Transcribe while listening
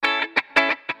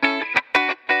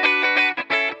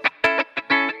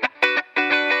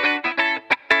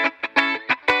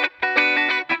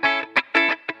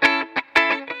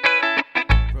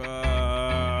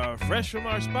fresh from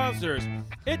our sponsors.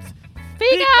 It's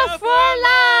Fika for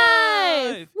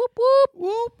Life! Whoop, whoop.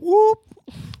 Whoop, whoop.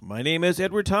 My name is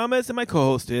Edward Thomas, and my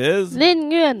co-host is... Linh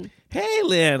Nguyen. Hey,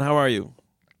 Lynn. How are you?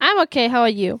 I'm okay. How are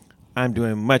you? I'm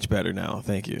doing much better now.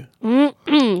 Thank you. Great.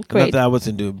 Not that I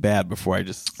wasn't doing bad before. It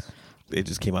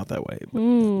just came out that way. But,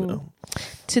 you know.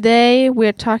 Today,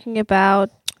 we're talking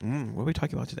about... What are we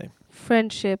talking about today?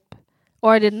 friendship.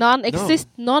 Or the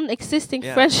non-existing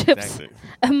friendships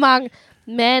among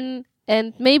men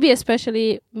and maybe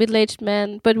especially middle-aged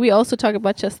men. But we also talk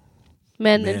about just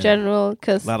men in general.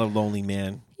 Cause a lot of lonely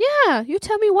men. Yeah, you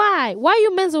tell me why. Why are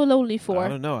you men so lonely for? I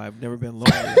don't know. I've never been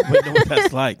lonely. I don't know what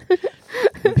that's like.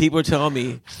 When people are telling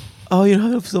me, oh, you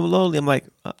know, I'm so lonely. I'm like,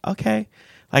 okay.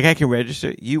 Like, I can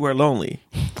register. You are lonely.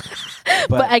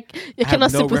 But I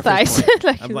cannot sympathize.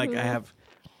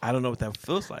 I don't know what that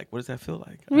feels like. What does that feel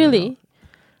like? Really?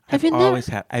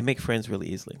 I make friends really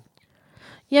easily.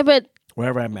 Yeah, but...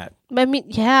 wherever I'm at. I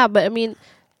mean,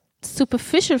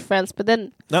 superficial friends, but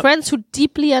then friends who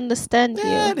deeply understand you.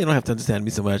 They don't have to understand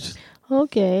me so much.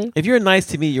 Okay. If you're nice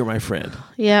to me, you're my friend.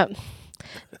 Yeah.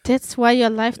 That's why your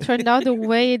life turned out the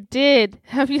way it did.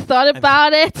 Have you thought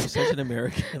about it? I'm such an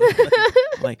American.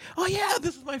 I'm like, oh yeah,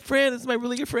 this is my friend. This is my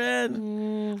really good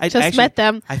friend. I just met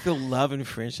them. I feel love and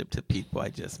friendship to people I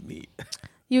just meet.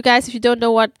 You guys, if you don't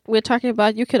know what we're talking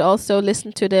about, you could also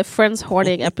listen to the Friends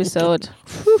Hoarding episode.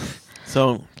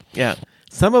 So, yeah.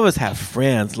 Some of us have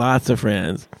friends, lots of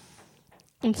friends.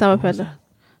 And some of them,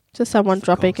 just someone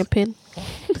dropping a pin.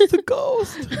 It's a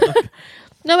ghost.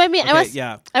 No, I mean, I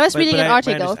was reading an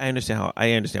article. I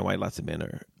understand why lots of men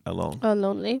are alone.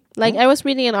 Lonely. Like, I was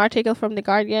reading an article from The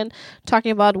Guardian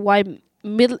talking about why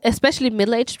especially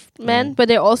middle-aged men, but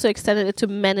they also extended it to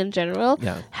men in general,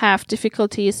 have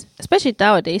difficulties, especially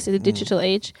nowadays in the digital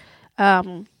age,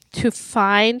 to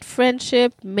find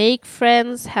friendship, make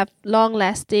friends, have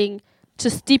long-lasting,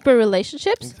 just deeper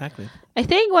relationships. Exactly. I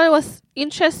think what was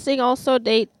interesting also,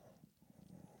 they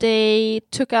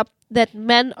took up that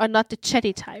men are not the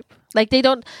chatty type. Like, they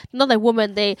don't, not like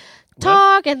women, they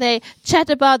talk and they chat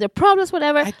about their problems,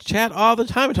 whatever. I chat all the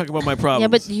time and talk about my problems. Yeah,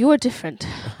 but you're different.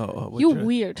 You're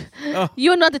weird.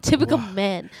 You're not the typical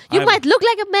man. You might look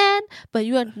like a man, but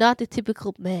you are not the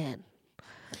typical man.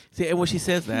 See, and when she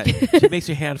says that, she makes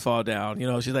her hand fall down. You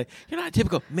know, she's like, you're not a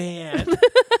typical man. What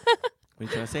are you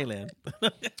trying to say, Lynn?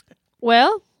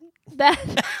 Well,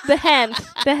 the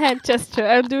hand gesture.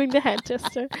 I'm doing the hand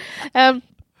gesture.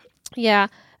 Yeah.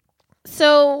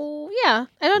 So, yeah,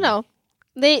 I don't know.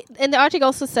 And the article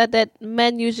also said that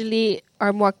men usually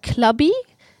are more clubby,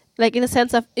 like in the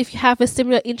sense of if you have a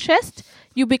similar interest,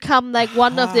 you become like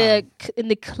one of in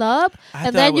the club,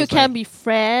 and then you can be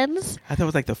friends. I thought it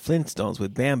was like the Flintstones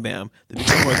with Bam Bam. They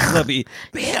become more clubby.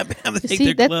 Bam Bam, they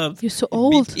take their clubs. You're so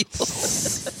old.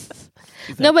 Exactly.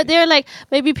 No, but they're like,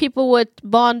 maybe people would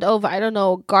bond over, I don't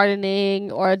know,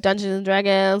 gardening or Dungeons and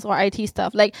Dragons or IT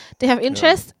stuff. Like, they have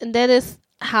interest, and that is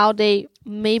how they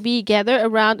maybe gather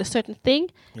around a certain thing,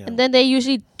 and then they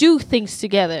usually do things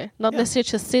together, not necessarily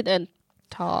just sit and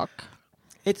talk.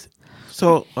 It's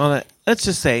so let's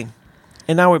just say,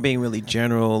 and now we're being really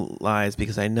generalized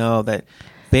because I know that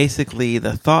basically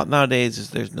the thought nowadays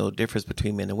is there's no difference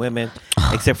between men and women,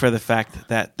 except for the fact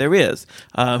that there is.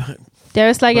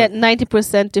 There's like a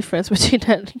 90% difference between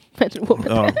men and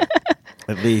women.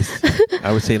 At least.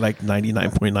 I would say like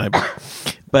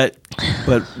 99.9%. But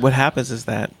what happens is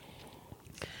that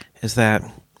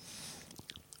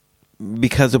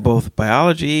because of both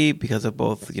biology, because of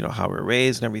both, you know, how we're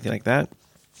raised and everything like that,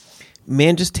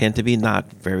 men just tend to be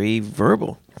not very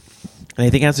verbal. And I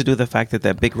think it has to do with the fact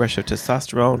that big rush of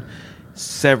testosterone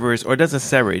severs, or doesn't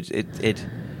sever, it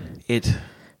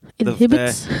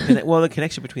inhibits? The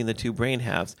connection between the two brain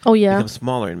halves becomes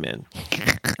smaller in men.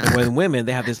 And with women,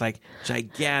 they have this like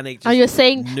gigantic. Are you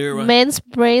saying men's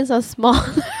brains are small?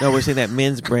 No, we're saying that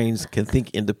men's brains can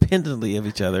think independently of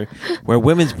each other, where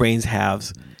women's brains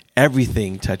have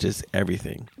everything touches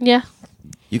everything. Yeah.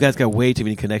 You guys got way too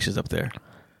many connections up there.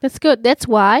 That's good. That's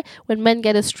why when men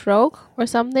get a stroke or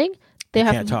something, they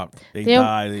can't talk. They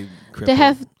die. They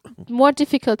have more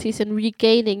difficulties in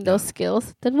regaining those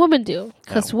skills than women do.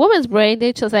 Because women's brain,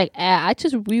 they just like, I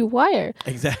just rewire.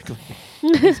 Exactly.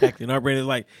 Exactly. And our brain is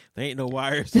like, there ain't no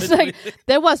wires. It's like,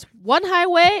 there was one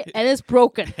highway and it's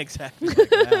broken. Exactly.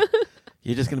 Like,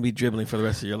 you're just going to be dribbling for the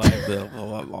rest of your life. Blah,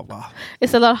 blah, blah, blah.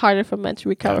 It's a lot harder for men to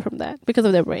recover from that because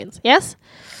of their brains. Yes?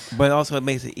 But also it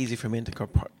makes it easy for men to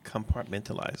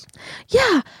compartmentalize.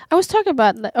 Yeah. I was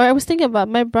thinking about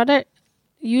my brother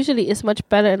usually is much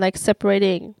better in like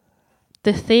separating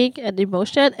the thing and the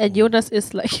emotion, and Jonas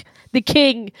is like the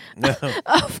king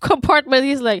of compartment.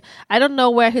 He's like, I don't know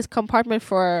where his compartment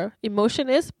for emotion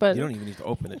is, but You don't even need to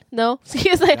open it. no. So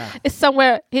he's like, it's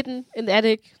somewhere hidden in the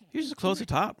attic. You just close the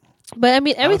top. But I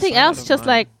mean, everything Outside else of just mine.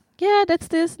 like, yeah, that's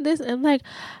this and this. And I'm like,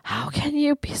 how can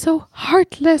you be so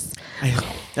heartless?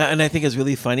 And I think it's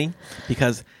really funny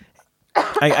because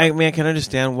I mean, I can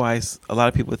understand why a lot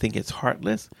of people think it's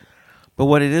heartless, but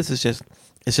what it is just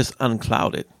it's just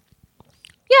unclouded.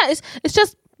 Yeah, it's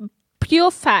just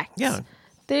pure facts. Yeah.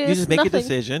 There's You just make nothing. a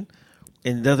decision,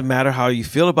 and it doesn't matter how you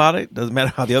feel about it. Doesn't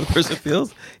matter how the other person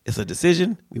feels. It's a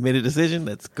decision. We made a decision.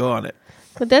 Let's go on it.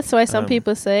 But that's why some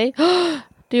people say,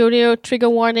 trigger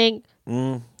warning.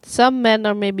 Some men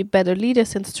are maybe better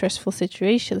leaders in stressful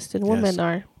situations than women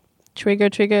are. Trigger.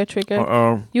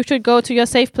 You should go to your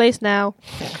safe place now.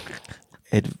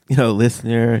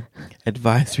 Listener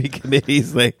advisory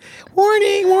committees like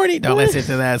warning. Don't listen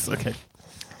to that. Okay,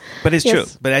 but it's true.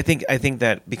 But I think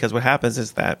that because what happens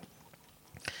is that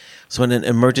so in an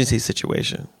emergency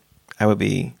situation, I would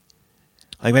be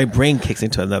like my brain kicks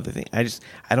into another thing.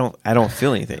 I don't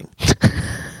feel anything.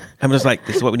 I'm just like,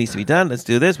 this is what needs to be done. Let's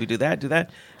do this. We do that.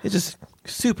 It's just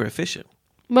super efficient.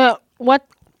 Well, what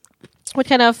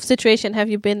kind of situation have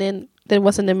you been in that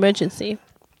was an emergency?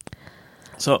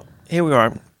 So here we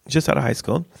are, just out of high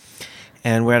school,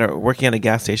 and we're working at a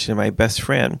gas station. And my best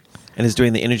friend, and it's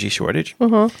during the energy shortage,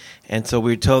 and so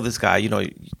we told this guy,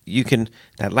 you can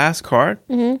that last card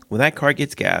when that car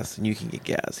gets gas, and you can get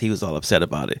gas. He was all upset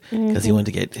about it because he wanted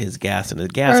to get his gas in the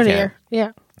gas Earlier. can.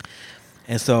 Yeah.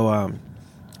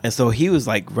 And so he was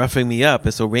like roughing me up,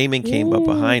 and so Raymond came up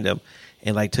behind him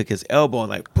and like took his elbow and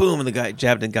like boom, and the guy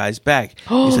jabbed the guy's back.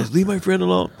 He says, "Leave my friend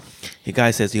alone." The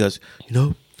guy says, he goes,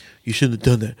 "You shouldn't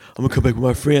have done that. I'm gonna come back with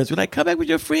my friends." We're like, "Come back with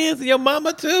your friends and your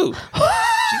mama too."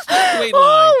 She's still waiting in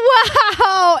line.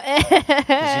 Oh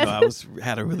wow! 'Cause, I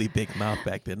had a really big mouth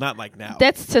back then, not like now.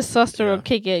 That's testosterone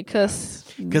kicking,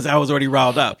 because I was already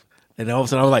riled up, and all of a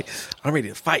sudden I was like, "I'm ready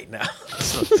to fight now."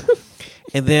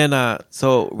 And then,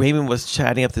 so Raymond was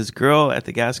chatting up this girl at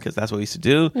the gas, because that's what we used to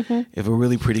do. If a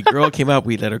really pretty girl came up,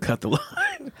 we'd let her cut the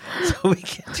line, so we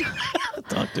can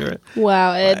talk to her.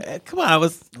 Wow, Ed. Come on, I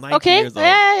was 19 years old.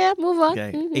 Yeah, move on.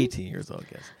 Okay, 18 years old,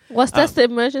 I guess. Was that the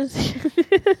emergency?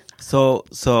 So,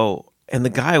 and the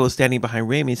guy was standing behind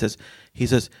Raymond. He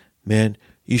says, "Man,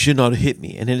 you should not have hit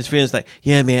me." And then his friend's like,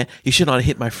 "Yeah, man, you should not have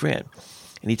hit my friend."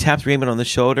 And he tapped Raymond on the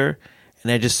shoulder,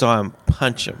 and I just saw him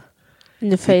punch him. In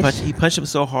the face. He punched him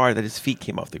so hard that his feet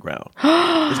came off the ground.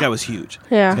 This guy was huge.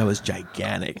 Yeah. This guy was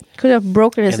gigantic. Could have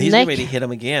broken his And he's neck. ready to hit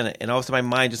him again. And all of a sudden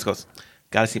my mind just goes,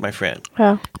 gotta see my friend.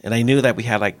 Yeah. And I knew that we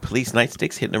had like police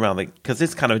nightsticks hitting around, because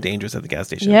it's kind of dangerous at the gas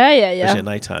station. Yeah. Especially at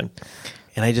nighttime.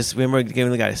 And I just remember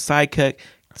giving the guy a sidekick,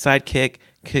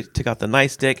 took out the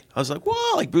nightstick. I was like,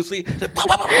 whoa, like Bruce Lee.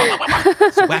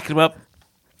 So whacking him up.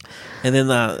 And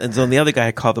then, and so the other guy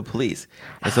had called the police.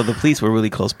 And so the police were really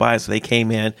close by. So they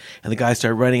came in, and the guy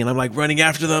started running, and I'm like running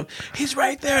after them. He's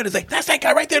right there. And it's like, that's that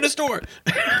guy right there in the store.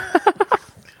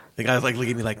 The guy's like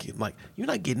looking at me like, you're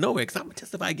not getting nowhere, because I'm going to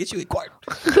testify and get you in court.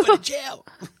 You're going to jail.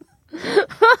 So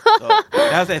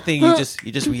that was that thing. You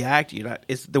just react.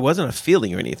 There wasn't a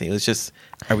feeling or anything. It was just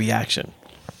a reaction.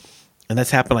 And that's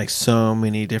happened like so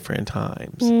many different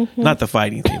times. Not the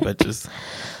fighting thing, but just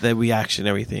the reaction,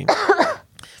 everything.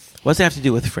 What's that have to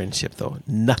do with friendship, though?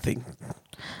 Nothing.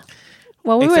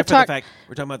 Well, Except for the fact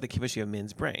we're talking about the chemistry of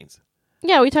men's brains.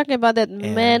 Yeah, we're talking about that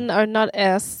men are not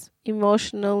as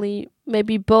emotionally,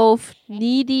 maybe both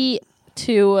needy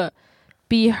to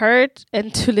be heard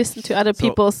and to listen to other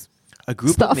people's a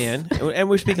group stuff. of men, and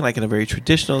we're speaking like in a very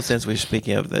traditional sense. We're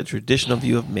speaking of the traditional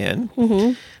view of men.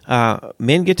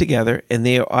 Men get together and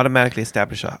they automatically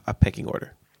establish a pecking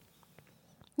order.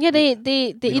 Yeah,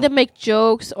 they either make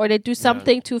jokes or they do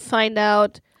something to find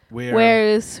out who's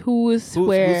where. Who's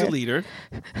the leader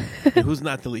and who's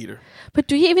not the leader. But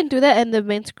do you even do that in the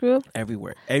men's group?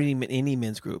 Everywhere. Any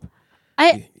men's group.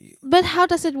 But how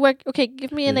does it work? Okay,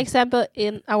 give me an example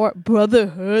in our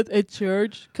brotherhood at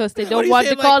church, because they don't want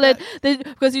to call it,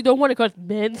 because you don't want to call it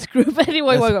men's group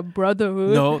anyway. You want a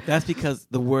brotherhood. No, that's because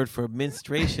the word for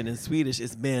menstruation in Swedish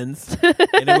is men's,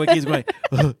 and everyone keeps going,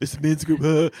 "It's men's group.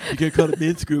 You can't call it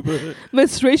men's group."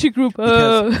 Menstruation group.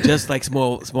 Because just like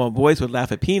small boys would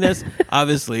laugh at penis,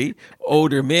 obviously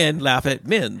older men laugh at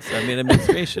men's. I mean, a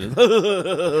menstruation.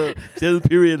 It's a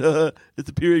period. It's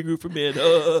a period group for men.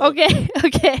 Okay.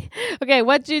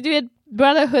 What do you do at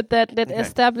brotherhood that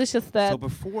establishes that? So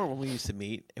before, when we used to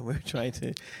meet and we were trying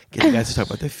to get you guys to talk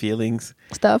about their feelings,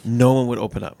 stuff, no one would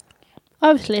open up.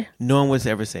 Obviously, no one would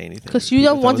ever say anything because you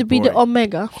don't want to be the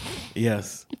omega.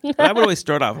 Yes, but I would always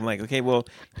start off. I'm like, okay, well,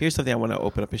 here's something I want to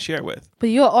open up and share with. But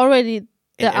you're already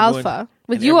And the alpha.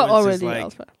 But and you are everyone's just already like,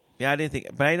 alpha. Yeah, I didn't think,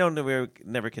 but I don't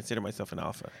never consider myself an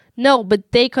alpha. No,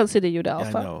 but they consider you the Yeah,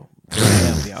 alpha. I know. I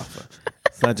am the alpha.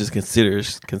 It's not just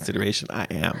consideration. I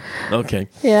am. Okay.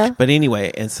 Yeah. But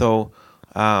anyway, and so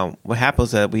what happens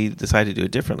is that we decide to do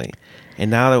it differently. And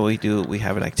now that we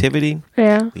have an activity,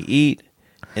 Yeah. we eat,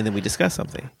 and then we discuss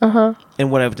something. Uh-huh.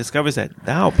 And what I've discovered is that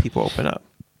now people open up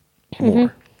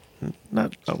more.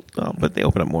 Not, but they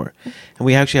open up more. And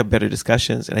we actually have better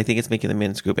discussions, and I think it's making the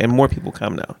men's group, and more people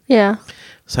come now. Yeah.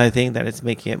 So I think that it's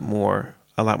making it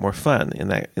a lot more fun in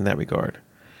that regard.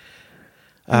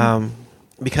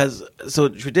 Because so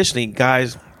traditionally,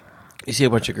 guys, you see a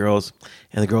bunch of girls,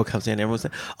 and the girl comes in, and everyone's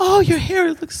like, "Oh, your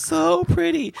hair looks so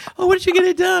pretty. Oh, where did you get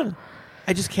it done?"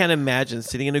 I just can't imagine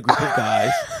sitting in a group of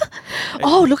guys.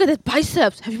 Oh, look at that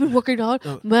biceps. Have you been working out?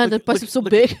 Man, that biceps so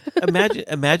big.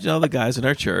 Imagine all the guys in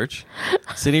our church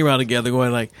sitting around together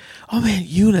going like, "Oh man,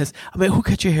 Eunice. I mean, who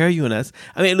cut your hair, Eunice?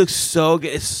 I mean, it looks so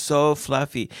good. It's so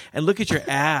fluffy. And look at your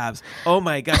abs. Oh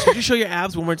my gosh. Could you show your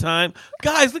abs one more time?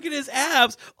 Guys, look at his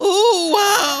abs. Ooh,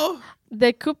 wow."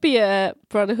 There could be a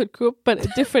brotherhood group, but a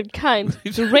different kind.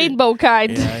 The rainbow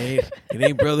kind. Yeah, it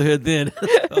ain't brotherhood then.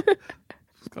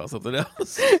 Let's call something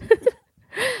else.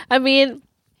 I mean,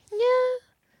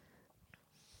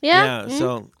 yeah.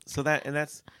 So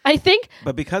that's. I think.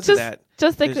 But because of that,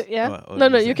 just like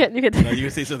no, you can. No, you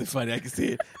can say something funny. I can see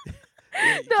it.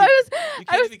 You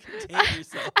can't even contain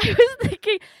yourself. I was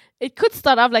thinking it could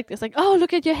start off like this, like, "Oh,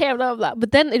 look at your hair, blah blah blah,"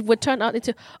 but then it would turn out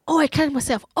into, "Oh, I cut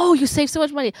myself. Oh, you save so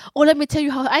much money. Oh, let me tell you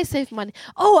how I save money.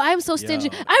 Oh, I'm so stingy.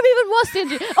 Yeah. I'm even more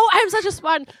stingy. Oh, I'm such a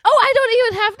Spartan. Oh, I don't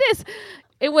even have this."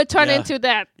 It would turn into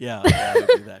that. Yeah, it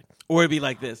would be that. Or it'd be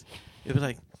like this. It'd be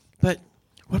like, "But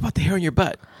what about the hair on your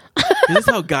butt?" This is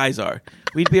how guys are.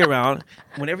 We'd be around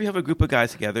whenever you have a group of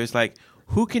guys together. It's like,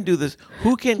 who can do this?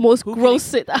 Who can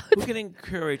gross it out? Who can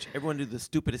encourage everyone to do the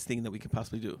stupidest thing that we can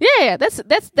possibly do? Yeah. That's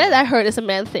that I heard is a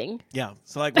man thing. Yeah.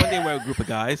 So like one day we're a group of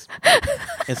guys,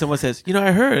 and someone says,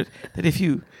 "I heard that if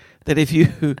you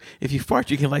fart,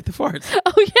 you can light the farts."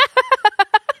 Oh yeah.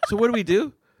 So what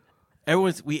do?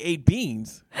 We ate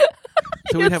beans.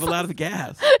 So we'd have a lot of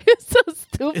gas. You're so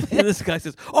stupid. And this guy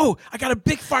says, "Oh, I got a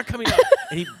big fart coming up."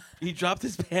 And he dropped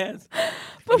his pants.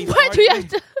 But why do you have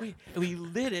to? And we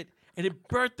lit it, and it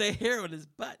burnt the hair on his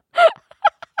butt.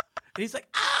 And he's like,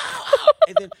 "Ow!"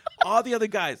 And then all the other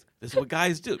guys, this is what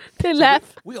guys do. They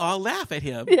laugh. We all laugh at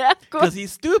him. Yeah, because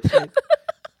he's stupid.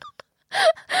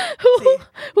 Who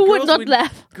would not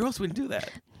laugh? Girls wouldn't do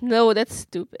that. No, that's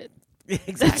stupid.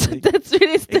 Exactly. That's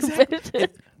really stupid. Exactly.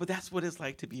 But that's what it's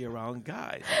like to be around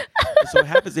guys. So what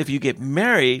happens if you get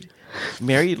married?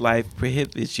 Married life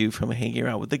prohibits you from hanging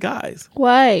around with the guys.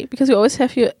 Why? Because you always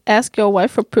have to ask your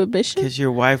wife for permission? Because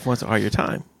your wife wants all your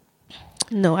time.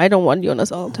 No, I don't want Jonas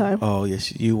all the time. Oh,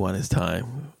 yes, you want his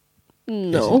time.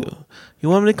 No. Yes, you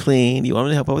want him to clean. You want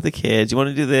him to help out with the kids. You want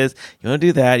to do this. You want to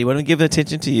do that. You want him to give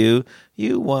attention to you.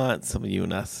 You want some of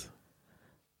Jonas.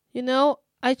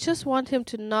 I just want him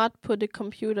to not put the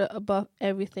computer above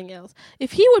everything else.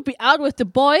 If he would be out with the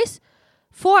boys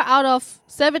 4 out of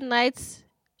 7 nights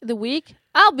the week,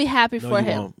 I'll be happy for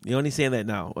him. Won't. You're only saying that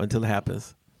now until it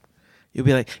happens. You'll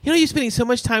be like, you're spending so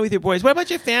much time with your boys. What about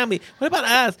your family? What about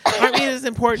us? Aren't we as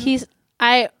important?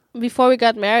 Before we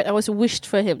got married, I was wished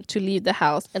for him to leave the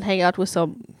house and hang out with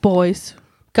some boys,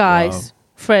 guys,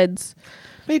 friends.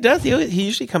 But he does. He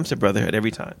usually comes to Brotherhood every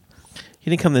time.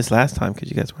 He didn't come this last time because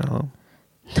you guys went home.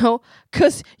 No,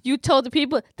 because you told the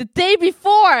people the day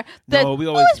before that,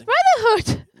 it's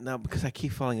Brotherhood. No, because I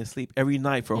keep falling asleep every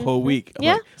night for a whole week.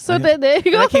 I'm there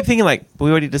you go. I keep thinking but we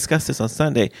already discussed this on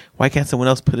Sunday. Why can't someone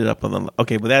else put it up on the...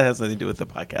 Okay, but that has nothing to do with the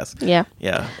podcast. Yeah.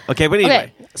 Yeah. Okay, but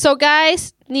anyway. Okay. So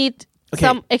guys need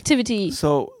some activity.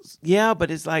 So, yeah,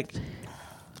 but it's like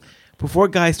before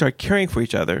guys start caring for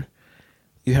each other,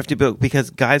 you have to build... Because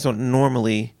guys don't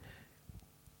normally...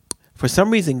 For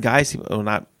some reason, guys... Well,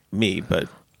 not me, but...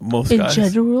 Most guys.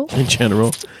 In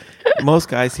general. Most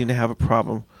guys seem to have a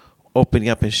problem opening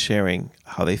up and sharing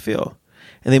how they feel.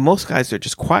 And then most guys are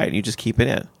just quiet and you just keep it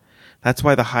in. That's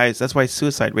why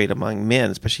suicide rate among men,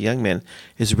 especially young men,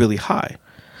 is really high.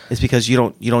 It's because you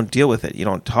don't deal with it. You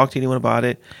don't talk to anyone about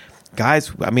it.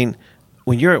 Guys, I mean,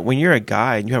 when you're a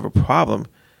guy and you have a problem,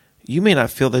 you may not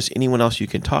feel there's anyone else you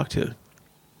can talk to.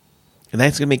 And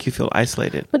that's going to make you feel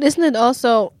isolated. But isn't it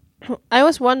also... I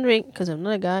was wondering, because I'm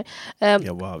not a guy.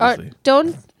 Obviously.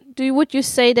 Would you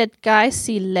say that guys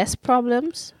see less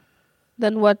problems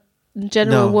than what in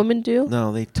general women do?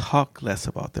 No, they talk less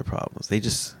about their problems. They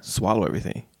just swallow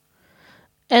everything.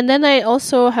 And then I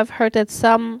also have heard that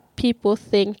some people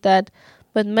think that,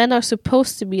 but men are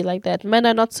supposed to be like that. Men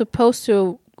are not supposed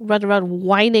to run around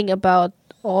whining about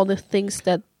all the things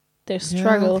that their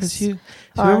struggles. So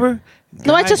are. remember?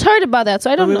 No, I just heard about that,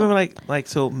 so I don't know. Remember, like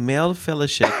so, male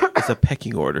fellowship is a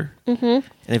pecking order, and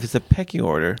if it's a pecking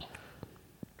order,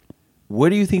 where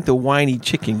do you think the whiny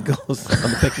chicken goes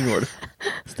on the pecking order?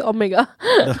 It's the omega.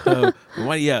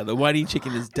 The whiny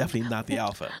chicken is definitely not the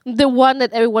alpha. The one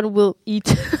that everyone will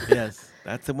eat. Yes,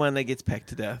 that's the one that gets pecked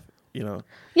to death. You know.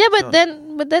 Yeah, but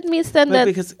that means that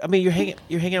because I mean you're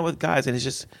hanging out with guys and it's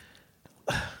just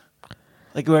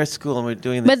like we're at school and we're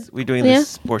doing this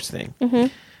sports thing,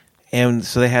 and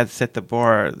so they had set the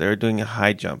bar. They're doing a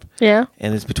high jump. Yeah,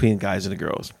 and it's between guys and the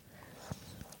girls.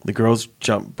 The girls'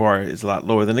 jump bar is a lot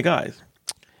lower than the guys.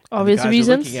 Obvious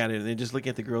reasons. Are looking at it and they're just looking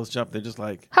at the girls jump. They're just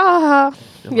like, ha ha.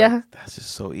 Yeah, like, that's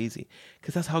just so easy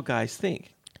because that's how guys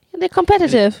think. They're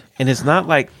competitive, and it's not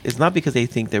because they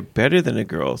think they're better than the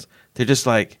girls. They're just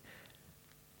like,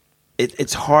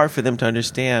 it's hard for them to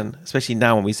understand, especially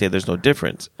now when we say there's no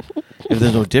difference. If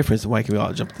there's no difference, then why can we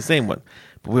all jump the same one?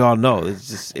 But we all know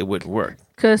it wouldn't work.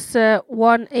 Because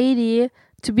 180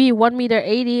 to be 1 meter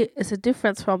 80 is a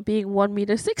difference from being 1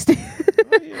 meter 60.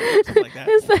 Something like that.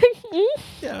 It's like,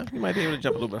 yeah, you might be able to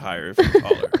jump a little bit higher if you're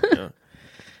taller. You know?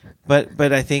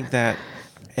 But I think that,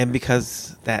 and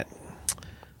because that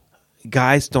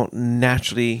guys don't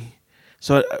naturally.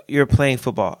 So you're playing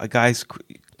football. A guy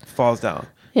falls down.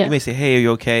 Yeah. You may say, "Hey, are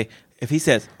you okay?" If he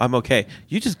says, "I'm okay,"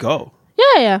 you just go.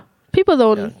 Yeah. People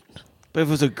don't. Yeah. But if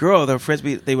it was a girl, their friends,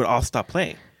 they would all stop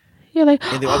playing. You're like,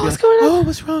 and they would all be what's like, going on? "Oh,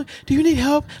 what's wrong? Do you need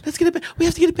help? Let's get a. We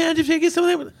have to get a bandage. Get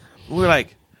something." We're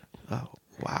like, "Oh,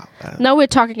 wow." Now we're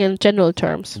talking in general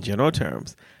terms. In general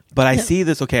terms, but I see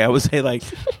this. Okay, I would say like.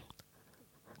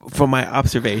 From my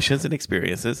observations and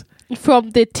experiences.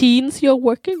 From the teens you're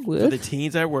working with. For the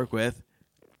teens I work with,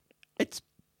 it's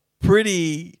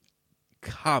pretty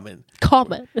common.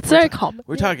 It's very common.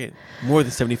 We're talking more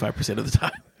than 75% of the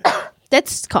time.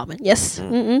 That's common, yes.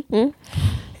 And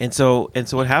so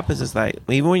what happens is like,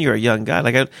 even when you're a young guy,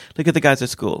 like I look at the guys at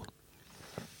school.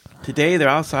 Today they're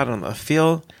outside on the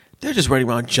field. They're just running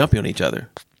around jumping on each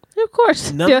other. Of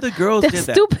course. None of the girls did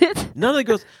that. Stupid. None of the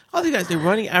girls. All the guys, they're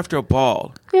running after a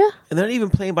ball. Yeah. And they're not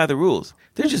even playing by the rules.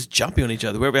 They're just jumping on each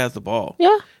other, whoever has the ball.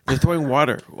 Yeah. They're throwing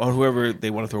water on whoever they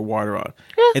want to throw water on.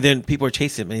 Yeah. And then people are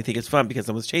chasing them, and they think it's fun because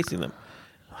someone's chasing them.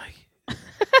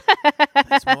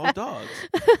 Like small dogs.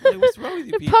 Like, what's wrong with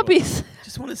you people? Puppies.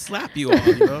 Just want to slap you all,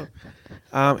 you know?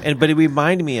 But it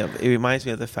reminds me of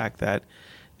the fact that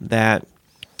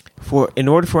in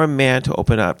order for a man to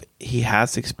open up, he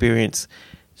has experience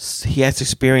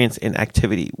in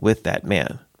activity with that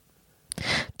man.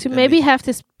 To maybe have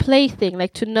this play thing,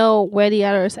 like to know where the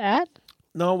other is at?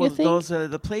 No, well,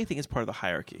 the play thing is part of the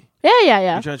hierarchy.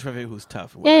 Yeah. You're trying to figure who's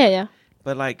tough. Yeah.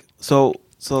 But like, so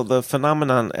the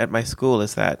phenomenon at my school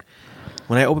is that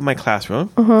when I open my classroom,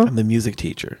 I'm the music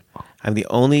teacher. I'm the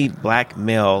only black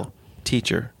male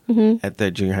teacher at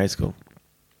the junior high school.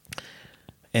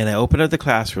 And I open up the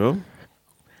classroom,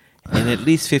 and at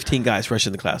least 15 guys rush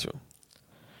in the classroom.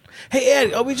 Hey,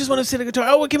 Ed, we just want to sit at the guitar.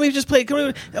 Oh, can we just play?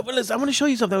 I want to show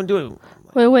you something I'm doing.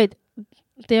 Wait.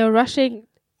 They're rushing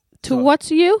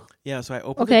towards you? Yeah, so I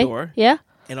open the door. Yeah.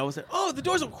 And all of a sudden, the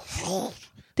door's open.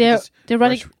 They're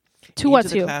running towards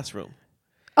into the classroom.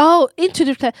 Oh, into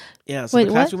the class. Yeah, so the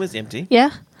classroom is empty.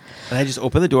 Yeah. And I just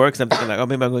open the door because I'm thinking like,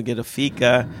 maybe I'm going to get a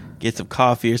fika, get some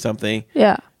coffee or something.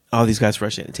 Yeah. All these guys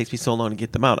rush in. It takes me so long to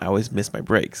get them out. I always miss my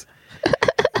breaks.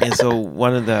 And so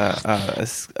one of the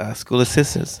school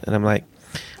assistants, and I'm like,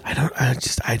 I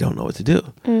don't know what to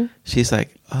do. She's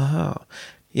like, oh,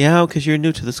 yeah, because you're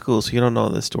new to the school, so you don't know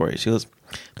the story. She goes,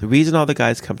 the reason all the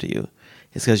guys come to you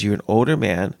is because you're an older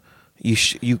man.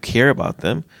 You care about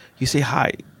them. You say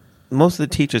hi. Most of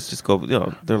the teachers just go,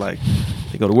 they're like,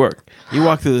 they go to work. You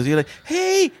walk through this, you're like,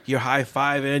 hey, you're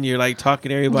high-fiving, you're like talking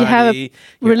to everybody. You have a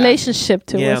relationship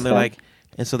to and they're like,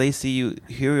 and so they see you,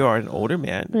 here you are, an older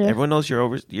man. Yeah. Everyone knows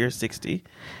you're 60,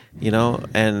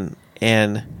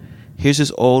 and here's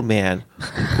this old man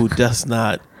who's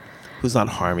not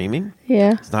harming me.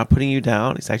 Yeah. He's not putting you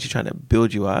down. He's actually trying to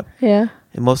build you up. Yeah.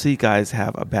 And most of these guys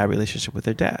have a bad relationship with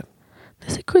their dad.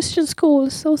 It's a Christian school.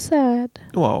 It's so sad.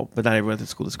 Well, but not everyone at the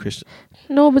school is Christian.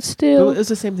 No, but still. But it's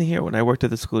the same thing here. When I worked at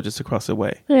the school just across the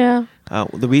way. Yeah.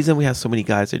 The reason we have so many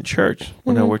guys in church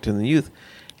when I worked in the youth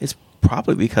is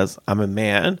probably because I'm a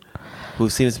man who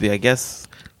seems to be, I guess,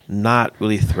 not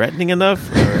really threatening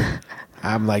enough. Or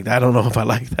I'm like, I don't know if I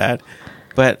like that.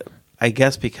 But I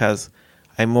guess because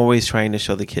I'm always trying to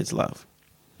show the kids love.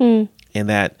 And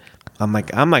that I'm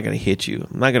like, I'm not going to hit you.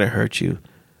 I'm not going to hurt you.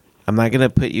 I'm not going to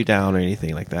put you down or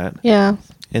anything like that. Yeah.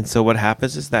 And so what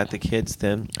happens is that the kids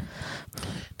then,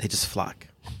 they just flock.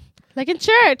 Like in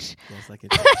church. Yes, like in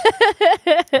church.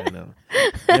 I know.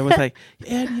 And it was like,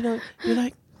 yeah, you're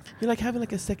like having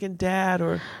like a second dad,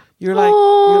 or you're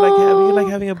like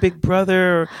having a big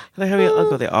brother, or you're like having an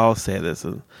uncle. They all say this.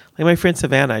 And like my friend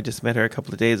Savannah, I just met her a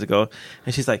couple of days ago,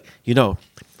 and she's like, you're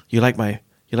like my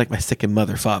second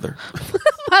father.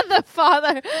 Mother,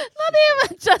 father. Not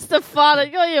even just the father.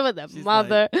 You're even the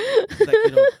mother. She's like,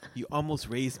 you almost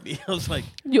raised me. I was like,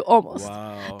 you almost.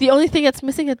 Wow. The only thing that's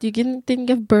missing is that you didn't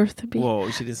give birth to me. Whoa,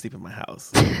 she didn't sleep in my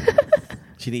house.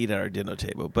 She didn't eat at our dinner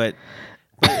table, but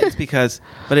it's because,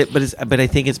 but I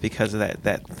think it's because of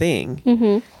that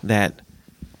thing that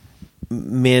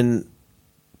men,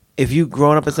 if you've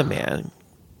grown up as a man,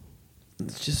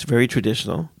 it's just very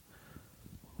traditional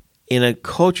in a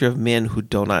culture of men who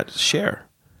do not share,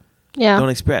 don't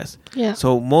express. Yeah.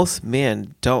 So most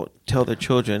men don't tell their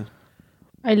children,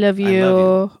 I love you,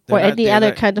 or any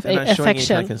other kind of they're not showing any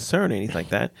affection. kind of concern or anything like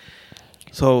that.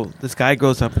 So this guy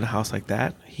grows up in a house like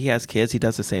that. He has kids. He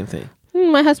does the same thing.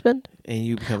 My husband. And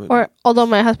you become, or although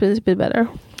my husband is a bit better,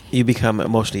 you become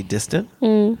emotionally distant.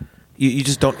 You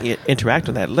just don't interact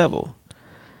on that level,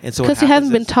 and so because you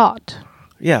haven't been taught.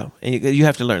 Yeah, and you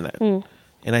have to learn that.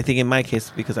 And I think in my case,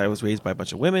 because I was raised by a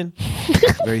bunch of women,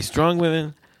 very strong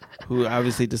women, who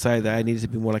obviously decided that I needed to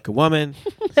be more like a woman.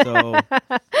 So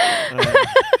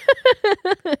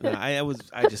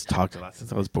I just talked a lot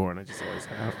since I was born. I just always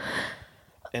have.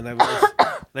 And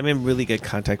I'm in really good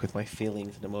contact with my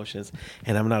feelings and emotions,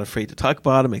 and I'm not afraid to talk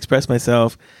about them, express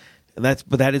myself. And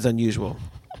but that is unusual.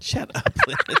 Shut up,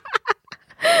 Lynn.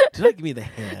 Do not give me the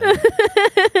hand.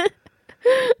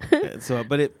 So,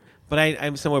 but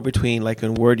I'm somewhere between, like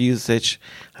in word usage,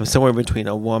 I'm somewhere between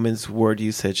a woman's word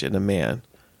usage and a man,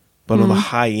 but on the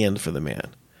high end for the man.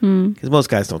 Because most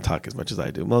guys don't talk as much as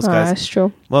I do. That's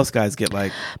true. Most guys get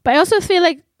like. But I also feel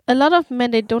like a lot of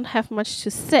men, they don't have much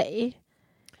to say.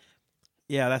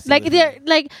 Yeah, that's like they're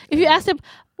like, if you ask them,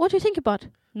 what do you think about?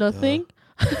 Nothing.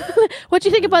 What do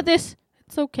you think about this?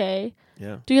 It's okay.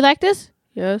 Yeah. Do you like this?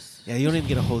 Yes. Yeah, you don't even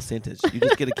get a whole sentence. You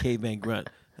just get a caveman grunt.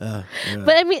 Yeah.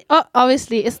 But I mean,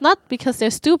 obviously, it's not because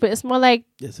they're stupid. It's more like,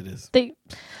 yes, it is.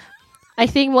 I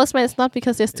think most men, it's not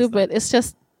because they're stupid. It's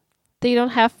just they don't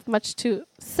have much to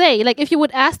say. Like if you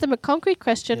would ask them a concrete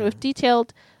question with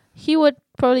detailed, he would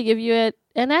probably give you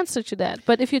an answer to that.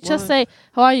 But if you just say,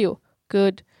 "How are you?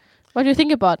 Good. What do you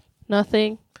think about?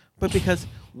 Nothing." But because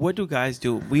what do guys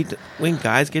do? When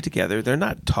guys get together, they're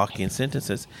not talking in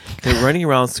sentences. They're running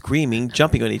around screaming,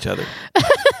 jumping on each other,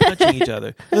 punching each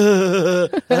other.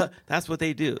 That's what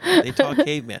they do. They talk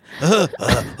caveman.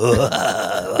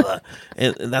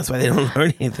 And that's why they don't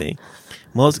learn anything.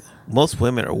 Most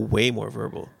women are way more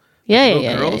verbal.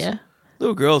 Yeah.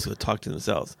 Little girls who talk to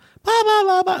themselves. Blah, blah,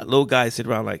 blah, blah. Little guys sit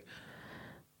around like,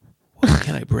 what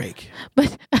can I break?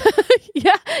 But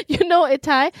yeah,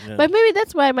 Itai. Yeah. But maybe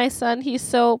that's why my son, he's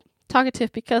so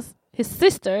talkative, because his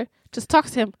sister just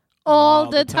talks to him all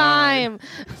the time.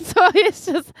 So he's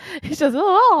just oh. You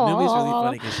know what's really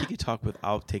funny? Because she can talk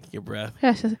without taking a breath.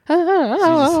 Yeah,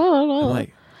 I'm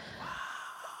like,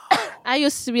 wow. I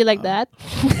used to be like that.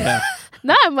 Yeah.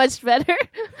 Now I'm much better.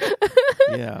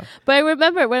 Yeah. But I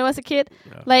remember when I was a kid,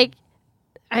 like,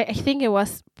 I think it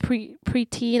was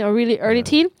pre-teen or really early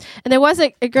teen. And there was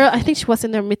a girl, I think she was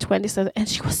in her mid-20s, and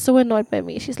she was so annoyed by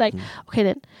me. She's like, okay,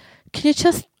 then, can you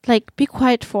just, like, be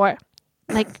quiet for,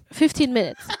 like, 15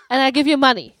 minutes? And I'll give you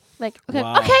money. Like, okay,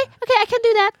 wow. okay, I can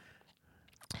do that.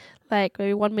 Like,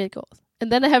 maybe 1 minute goes. And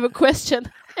then I have a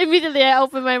question. Immediately I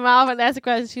open my mouth and ask a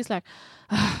question. She's like,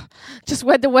 just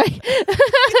went away.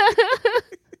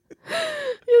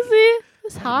 You see?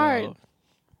 It's hard.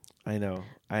 I know.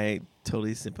 I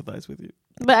totally sympathize with you.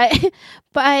 But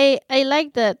I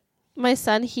like that my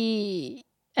son, I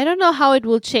don't know how it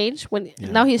will change when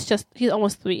now he's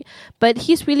almost 3, but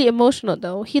he's really emotional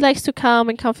though. He likes to come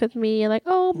and comfort me and like,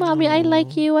 oh mommy, I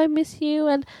like you, I miss you,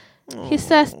 and he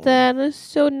says that, and it's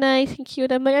so nice and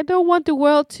cute. I'm like, I don't want the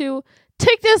world to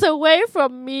take this away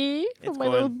from me, from my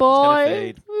little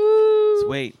boy. Just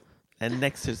wait, and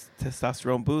next is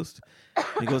testosterone boost.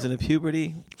 When he goes into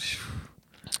puberty.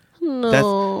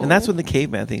 No. That's when the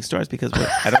caveman thing starts, because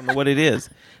I don't know what it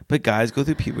is, but guys go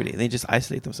through puberty and they just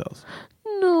isolate themselves.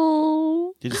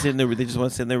 No. They just they just want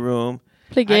to sit in their room,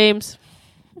 play games.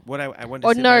 I wanted to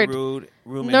sit in my room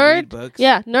and read books.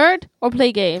 Yeah, nerd or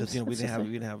play games. Because we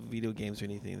didn't have video games or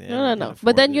anything there. No.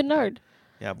 But then you're nerd.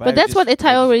 Yeah, but that's what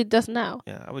Itai already does now.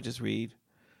 Yeah, I would just read.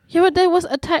 Yeah, but there was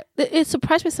a time. It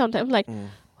surprised me sometimes. Like,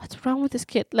 what's wrong with this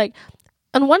kid? Like,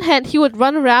 on one hand, he would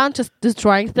run around just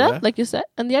destroying stuff, like you said.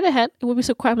 On the other hand, it would be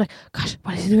so quiet. I'm like, gosh,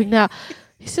 what is he doing now?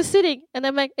 He's just sitting. And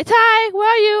I'm like, Itai, where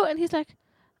are you? And he's like,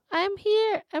 I'm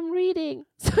here. I'm reading.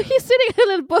 So he's sitting in a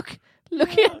little book,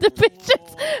 looking at the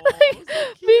pictures, like,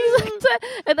 being like that.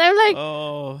 And I'm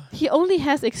like, he only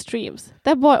has extremes.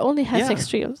 That boy only has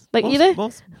extremes. Like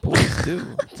most boys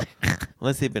do,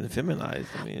 unless they've been feminized.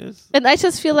 I mean, and I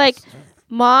just feel like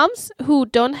moms who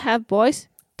don't have boys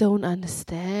don't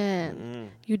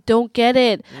understand. You don't get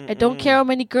it. I don't care how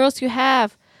many girls you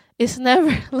have. It's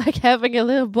never like having a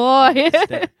little boy.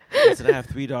 Listen, I have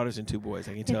 3 daughters and 2 boys.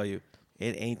 I can tell you,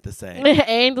 it ain't the same. It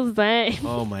ain't the same.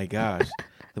 Oh my gosh.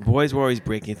 The boys were always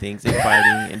breaking things and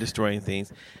fighting and destroying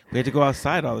things. We had to go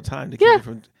outside all the time to keep them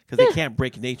from, because they can't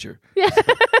break nature. Yeah.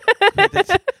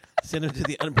 Send them to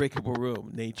the unbreakable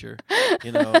room, nature.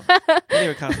 You know, they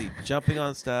were constantly jumping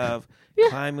on stuff,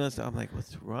 climbing on stuff. I'm like,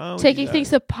 what's wrong? Taking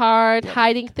things apart,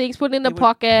 hiding things, putting in the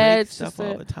pockets, stuff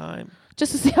all the time,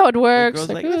 just to see how it works.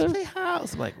 The girls like, let's play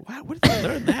house. I'm like, wow, where did you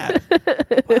learn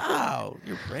that? Wow,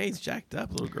 your brain's jacked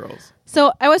up, little girls.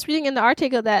 So I was reading in the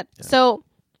article that so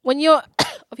when you're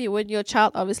when you're a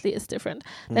child, obviously it's different.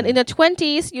 Then in the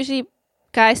 20s, usually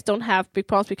guys don't have big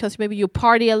problems because maybe you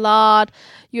party a lot,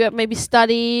 you maybe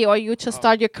study, or you just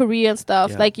start your career and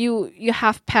stuff. Like you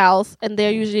have pals, and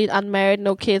they're usually unmarried,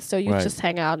 no kids, so you just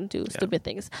hang out and do stupid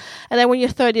things. And then when you're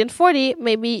 30 and 40,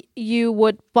 maybe you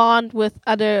would bond with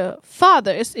other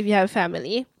fathers if you have a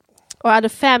family, or other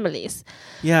families.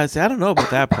 Yeah, see, I don't know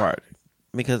about that part,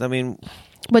 because I mean,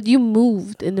 but you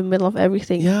moved in the middle of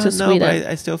everything to Sweden. But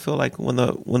I still feel like when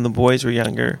the boys were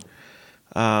younger,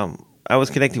 I was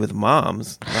connecting with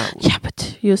moms. Yeah,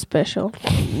 but you're special.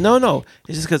 No.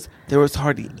 It's just because there was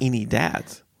hardly any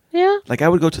dads. Yeah. Like, I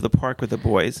would go to the park with the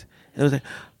boys, and it was like,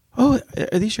 oh,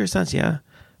 are these your sons? Yeah.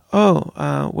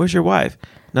 Oh, where's your wife?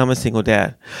 No, I'm a single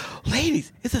dad.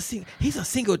 Ladies, he's a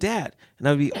single dad. And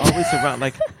I would be always around,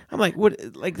 like, I'm like,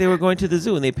 what? Like, they were going to the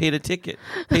zoo, and they paid money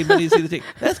to see the ticket.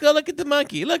 Let's go look at the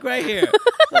monkey. Look right here.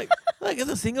 like, it's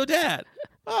a single dad.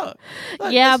 Oh,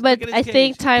 look, yeah, but I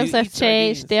think times have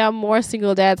changed. There are more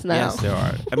single dads now. Yes, there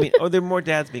are. I mean, there are more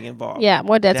dads being involved. Yeah,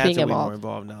 more dads being are involved. More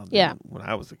involved now than when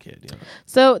I was a kid. You know?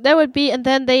 So that would be, and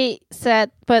then they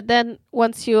said, but then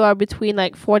once you are between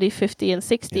like 40, 50, and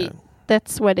 60,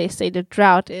 that's where they say the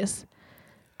drought is.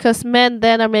 Because men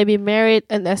then are maybe married,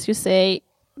 and as you say,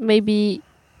 maybe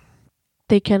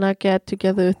they cannot get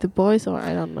together with the boys, or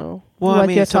I don't know. Well, what I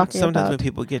mean, you're sometimes about. when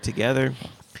people get together,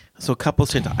 so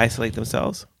couples tend to isolate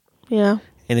themselves. Yeah.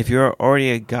 And if you're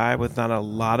already a guy with not a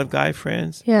lot of guy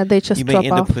friends, they just you may drop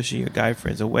end off. up pushing your guy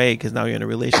friends away because now you're in a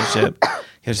relationship. You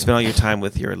have to spend all your time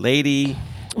with your lady.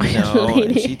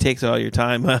 And she takes all your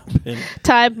time up. And,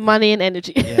 time, money, and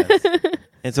energy. Yes.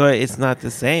 And so it's not the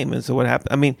same. And so what happens?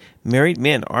 I mean, married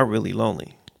men are really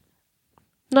lonely.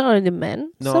 Not only the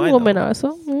men. No, some women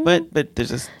also. But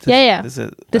there's there's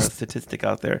a statistic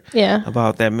out there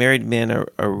about that married men are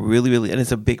really, really, and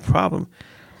it's a big problem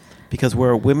because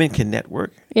where women can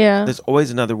network, there's always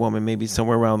another woman maybe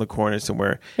somewhere around the corner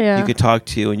somewhere you could talk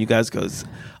to, and you guys goes,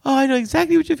 oh, I know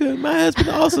exactly what you're feeling. My husband's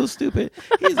also stupid.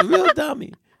 He's a real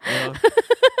dummy. You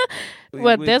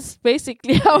know? That's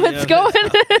basically how it's going.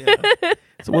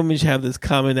 So women should have this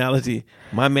commonality.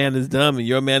 My man is dumb and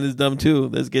your man is dumb too.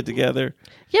 Let's get together.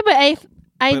 Yeah, but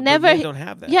I never men don't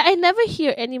have that. Yeah, I never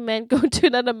hear any man go to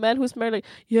another man who's married like,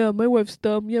 yeah, my wife's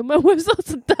dumb. Yeah, my wife's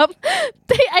also dumb.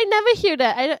 I never hear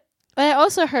that. I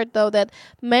also heard though that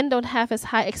men don't have as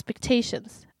high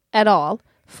expectations at all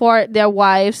for their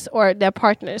wives or their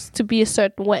partners to be a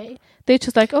certain way. They're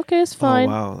just like, okay, it's fine.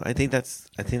 Oh wow, I think that's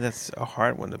a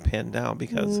hard one to pin down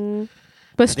because.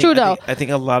 But it's true though. I think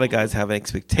a lot of guys have an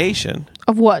expectation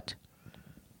of what?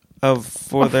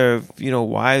 For their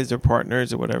wives or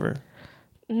partners or whatever.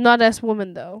 Not as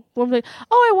women though. Women like,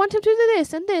 oh, I want him to do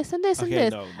this and this and this and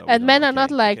this. And men are not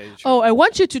like, oh, I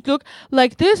want you to look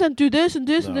like this and do this and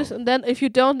this and this. And then if you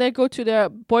don't, they go to their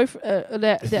boyfriend,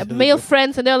 their male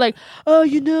friends, and they're like, oh,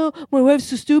 my wife's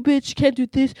so stupid. She can't do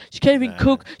this. She can't even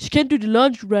cook. She can't do the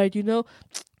laundry right. No,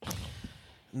 it's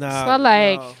not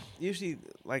like. No. Usually,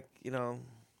 like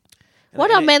What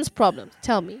are men's problems?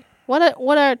 Tell me.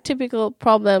 What are typical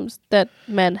problems that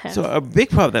men have? So a big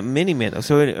problem that many men.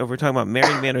 So if we're talking about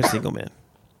married men or single men.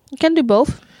 You can do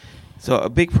both. So a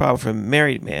big problem for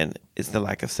married men is the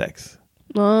lack of sex.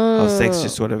 Oh. How sex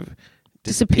just sort of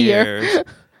disappears.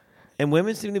 And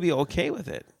women seem to be okay with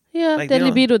it. Yeah, like their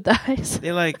libido dies.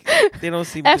 They don't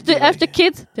seem after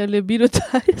kids, their libido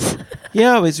dies.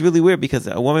 Yeah, it's really weird because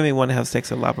a woman may want to have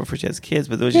sex a lot before she has kids,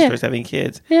 but when she starts having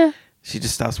kids, she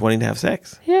just stops wanting to have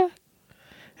sex. Yeah.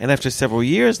 And after several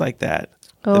years like that,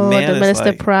 the man is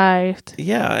like, deprived.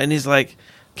 Yeah, and he's like,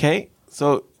 okay,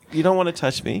 so you don't want to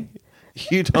touch me.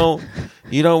 You don't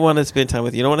want to spend time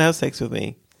with me. You don't want to have sex with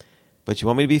me. But you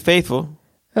want me to be faithful.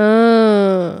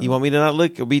 Oh. You want me to not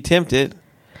look or be tempted.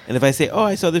 And if I say, oh,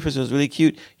 I saw this person was really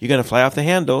cute, you're going to fly off the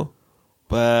handle.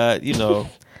 But, you know.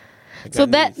 So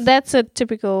that's a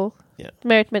typical Yeah.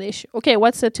 married man issue. Okay,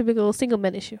 what's a typical single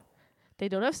man issue? They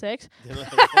don't have sex. They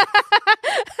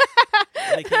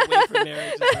can't wait for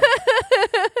marriage.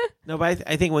 No, but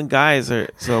I think when guys are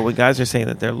saying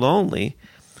that they're lonely,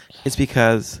 it's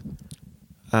because,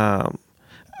 and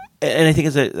I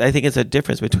think it's a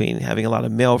difference between having a lot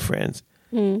of male friends.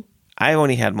 I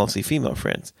only had mostly female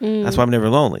friends. That's why I'm never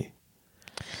lonely.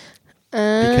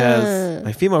 Because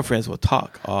my female friends will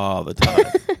talk all the time.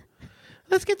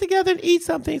 Let's get together and eat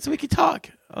something so we can talk.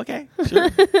 Okay, sure.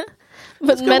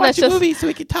 Let's go watch a movie so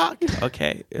we can talk.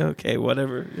 Okay,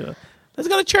 whatever. You know. Let's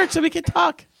go to church so we can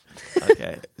talk.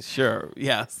 Okay, sure,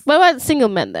 yes. What about single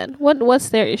men then? What's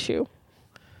their issue?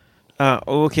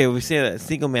 Okay, we say that a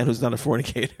single man who's not a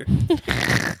fornicator.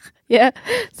 Yeah,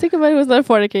 single man who's not a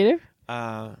fornicator.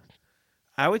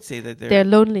 I would say that they're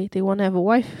lonely. They want to have a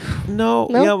wife. No?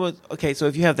 Yeah, well, okay, so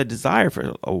if you have the desire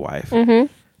for a wife,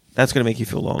 that's going to make you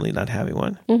feel lonely not having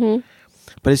one.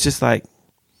 But it's just like,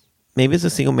 maybe as a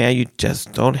single man, you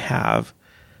just don't have...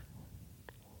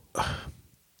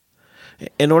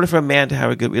 In order for a man to have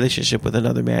a good relationship with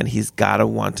another man, he's got to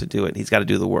want to do it. He's got to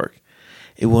do the work.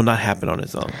 It will not happen on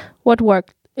its own. What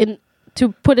work? To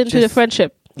put into the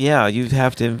friendship? Yeah, you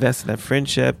have to invest in that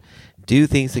friendship, do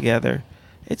things together.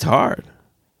 It's hard.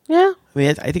 Yeah. I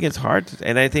mean, I think it's hard.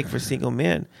 And I think for single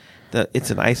men, it's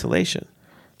an isolation.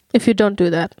 If you don't do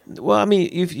that. Well, I mean,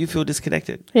 you feel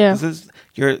disconnected. Yeah.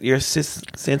 Your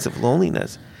sense of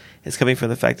loneliness is coming from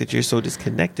the fact that you're so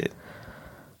disconnected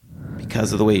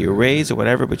because of the way you're raised or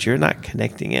whatever, but you're not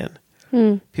connecting in.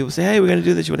 People say, hey, we're going to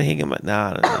do this. You want to hang him?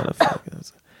 No, fuck.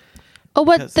 Oh,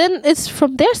 but then it's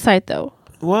from their side, though.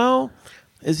 Well,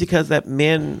 it's because that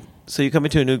men... So you come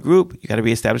into a new group, you got to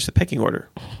reestablish the pecking order.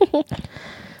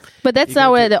 But that's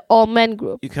not the all men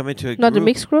group. You come into a not group, a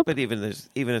mixed group. But even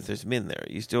if there's men there,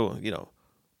 you still, you know.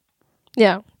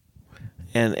 Yeah.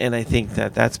 And I think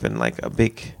that's been like a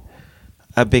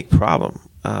big problem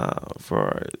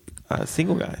for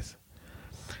single guys,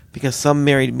 because some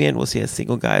married men will see a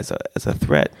single guy as a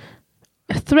threat.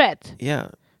 A threat. Yeah.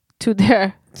 To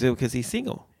their. Because he's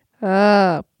single.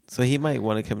 So he might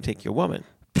want to come take your woman.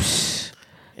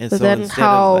 And but so then instead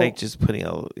of like just putting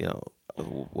a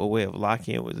way of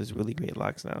locking it with this really great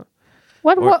locks now.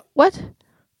 What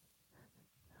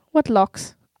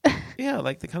locks? Yeah,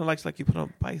 like the kind of locks like you put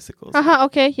on bicycles.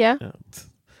 Okay, yeah.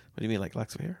 What do you mean, like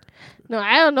locks of hair? No,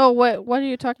 I don't know what are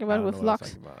you talking about with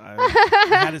locks. I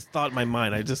had this thought in my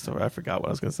mind. I forgot what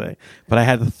I was going to say, but I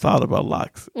had the thought about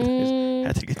locks. I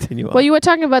had to continue on. Well, you were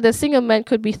talking about the single men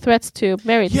could be threats to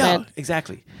married men. Yeah,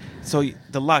 exactly. So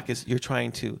the lock is you're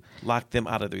trying to lock them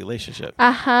out of the relationship.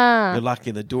 You're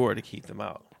locking the door to keep them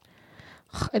out.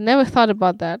 I never thought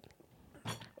about that.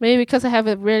 Maybe because I have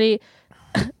a really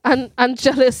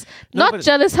jealous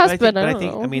husband. I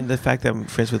think I mean the fact that I'm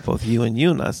friends with both you and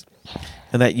Eunice,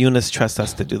 and that Eunice trusts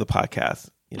us to do the podcast,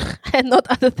 you know, and not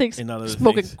other things.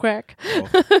 Smoking crack.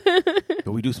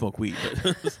 But we do smoke weed.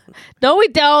 No, we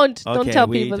don't. Okay, don't tell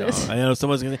people this. I know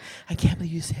someone's gonna. I can't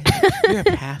believe you said that. You're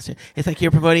a pastor. It's like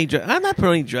you're promoting drug. I'm not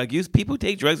promoting drug use. People who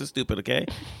take drugs are stupid. Okay.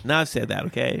 Now I've said that.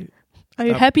 Okay. Are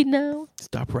you happy now?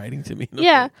 Stop writing to me. No.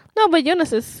 Yeah. No, but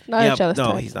Eunice is not a jealous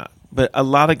type. He's not. But a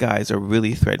lot of guys are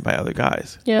really threatened by other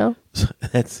guys. Yeah.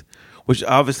 Which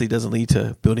obviously doesn't lead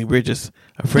to building bridges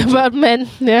of friendship. About men,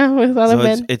 with other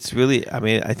men. It's really, I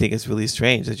mean, I think it's really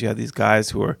strange that you have these guys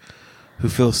who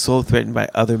feel so threatened by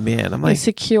other men. I'm like,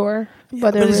 insecure.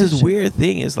 But it's this weird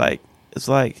thing. It's like,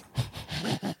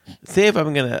 say if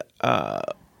I'm gonna,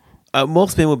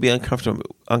 most men would be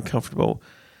uncomfortable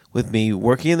with me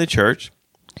working in the church,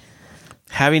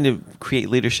 having to create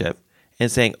leadership, and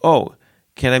saying, "Oh,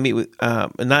 can I meet with?"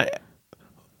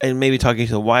 And maybe talking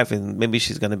to the wife, and maybe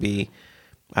she's going to be,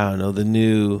 I don't know, the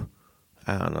new,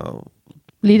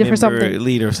 leader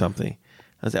or something.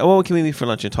 I was like, "Oh, can we meet for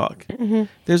lunch and talk?" Mm-hmm.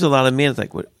 There's a lot of men. It's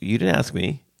like, "What? You didn't ask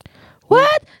me."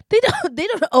 What? They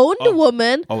don't own the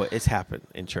woman. Oh, it's happened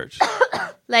in church.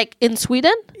 Like in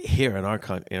Sweden? Here in our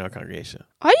congregation.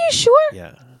 Are you sure?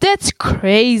 Yeah. That's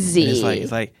crazy.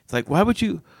 It's like why would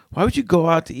you go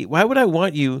out to eat? Why would I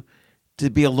want you to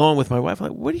be alone with my wife? I'm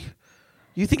like, what do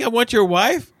you think I want your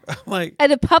wife? I'm like,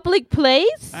 at a public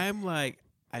place?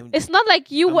 It's not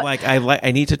like you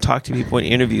I need to talk to people and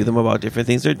interview them about different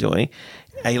things they're doing.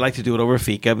 I like to do it over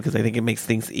fika because I think it makes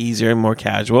things easier and more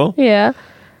casual. Yeah.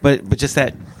 But just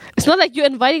that, it's not like you're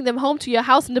inviting them home to your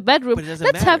house in the bedroom.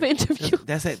 Let's have an interview.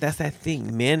 That's that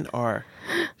thing. Men are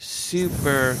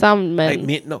super. Some men. Like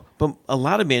men, no, but a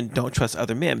lot of men don't trust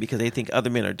other men because they think other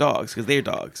men are dogs because they're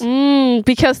dogs.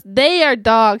 Because they are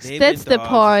dogs. That's the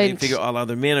point. They figure all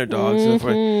other men are dogs.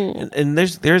 And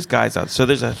there's guys out. So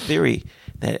there's a theory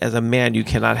that as a man you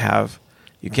cannot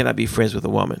be friends with a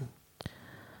woman.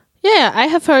 Yeah, I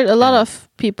have heard a lot of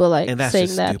people like and that's saying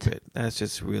just that. Stupid. That's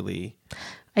just really.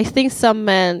 I think some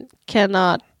men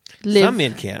cannot live. Some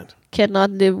men can't. Cannot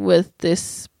live with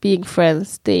this being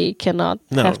friends. They cannot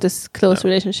have this close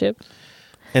relationship.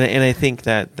 And I think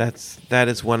that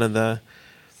is one of the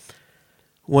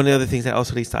other things that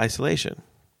also leads to isolation.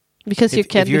 Because you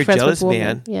can't be friends with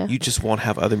women. If you're a jealous man, you just won't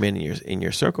have other men in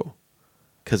your circle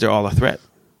because they're all a threat.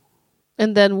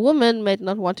 And then women might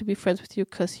not want to be friends with you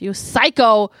because you're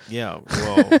psycho. Yeah,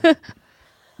 well,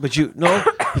 but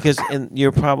because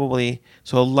you're probably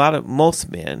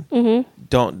most men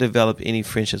don't develop any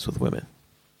friendships with women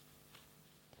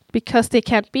because they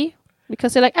can't be.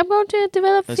 Because they're like, I'm going to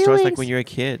develop feelings. It's like when you're a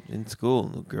kid in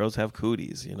school, girls have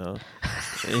cooties, and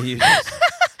you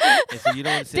so you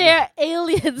don't. They're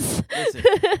aliens. Listen,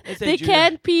 they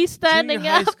can't be standing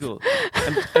junior up. High school.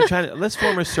 I'm trying to. Let's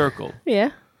form a circle.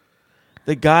 Yeah.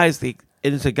 The guys,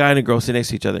 it's a guy and a girl sit next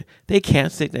to each other. They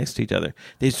can't sit next to each other.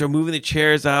 They start moving the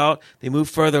chairs out. They move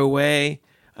further away.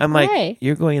 I'm like,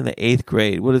 you're going in the 8th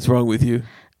grade. What is wrong with you?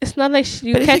 It's not like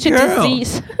you catch a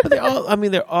disease. But they're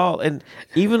all, and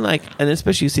even and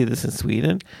especially you see this in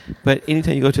Sweden, but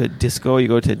anytime you go to a disco or you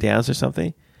go to a dance or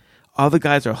something, all the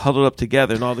guys are huddled up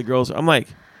together and all the girls, I'm like,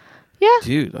 yeah,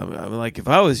 dude, I'm like, if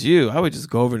I was you, I would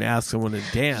just go over and ask someone to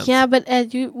dance. Yeah, but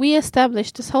we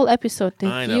established this whole episode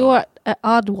that you are an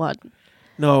odd one.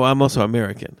 No, I'm also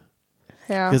American.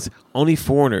 Yeah. Because only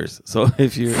foreigners, so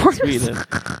if you're in Sweden,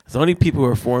 it's only people who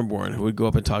are foreign born who would go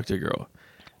up and talk to a girl.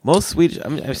 Most Swedish,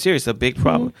 I'm serious, a big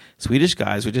problem. Swedish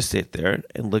guys would just sit there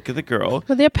and look at the girl.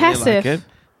 But they're passive. Like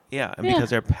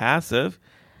because they're passive,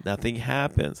 nothing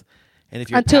happens. And if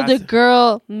you're until passive, the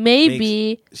girl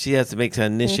she has to make an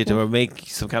initiative or make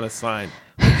some kind of sign,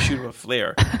 like shoot her a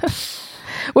flare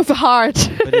with a heart.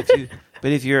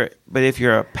 but if you're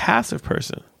a passive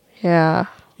person, yeah,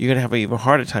 you're gonna have an even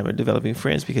harder time of developing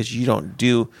friends because you don't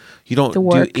do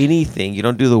anything. You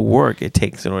don't do the work it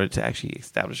takes in order to actually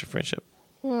establish a friendship.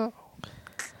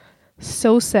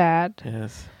 So sad.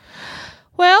 Yes.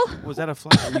 Well, was that a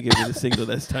fly? Or you gave me the signal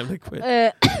that it's time to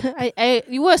quit.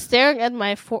 You were staring at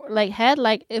my head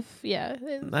like if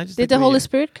did the Holy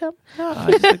Spirit come? No,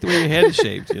 I just like the way your head is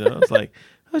shaped. It's like,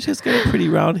 oh, she's got a pretty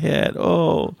round head.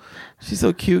 Oh, she's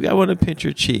so cute. I want to pinch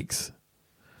her cheeks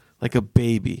like a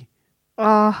baby.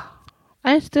 I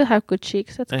still have good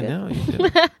cheeks. That's good. I know you do.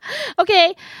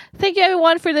 Okay, thank you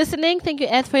everyone for listening. Thank you,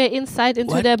 Ed, for your insight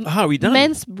into the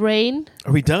men's brain.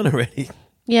 Are we done already?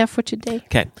 Yeah, for today.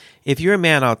 Okay. If you're a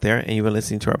man out there and you've been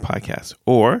listening to our podcast,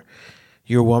 or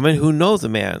you're a woman who knows a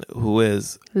man who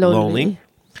is lonely,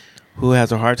 who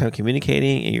has a hard time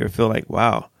communicating, and you feel like,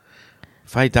 wow,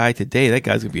 if I die today, that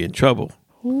guy's going to be in trouble.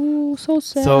 Ooh, so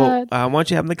sad. So I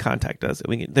want you to have them to contact us.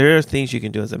 There are things you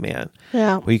can do as a man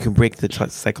where you can break the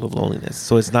cycle of loneliness.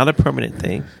 So it's not a permanent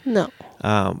thing. No.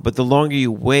 But the longer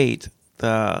you wait,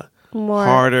 the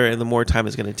harder and the more time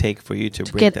it's going to take for you to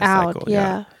break that cycle.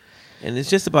 Yeah. And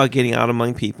it's just about getting out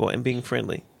among people and being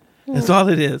friendly. That's all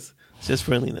it is. It's just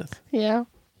friendliness. Yeah.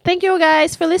 Thank you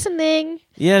guys for listening.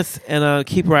 Yes, and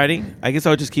keep writing. I guess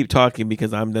I'll just keep talking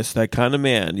because I'm just that kind of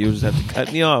man. You'll just have to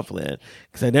cut me off, Lynn,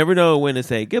 because I never know when to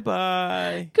say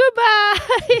goodbye. Goodbye.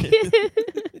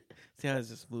 See how it's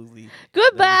just smoothly.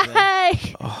 Goodbye.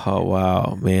 Oh,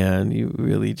 wow, man. You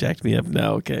really jacked me up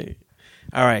now. Okay.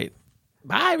 All right.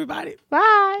 Bye, everybody.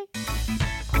 Bye.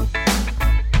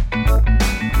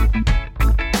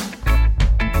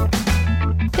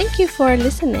 Thank you for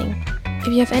listening. If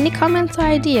you have any comments or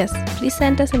ideas, please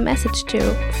send us a message to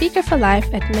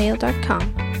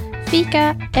fikaforlife@mail.com.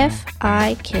 Fika,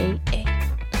 F-I-K-A.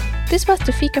 This was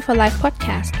the Fika for Life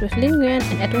podcast with Linh Nguyen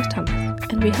and Edward Thomas,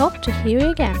 and we hope to hear you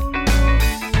again.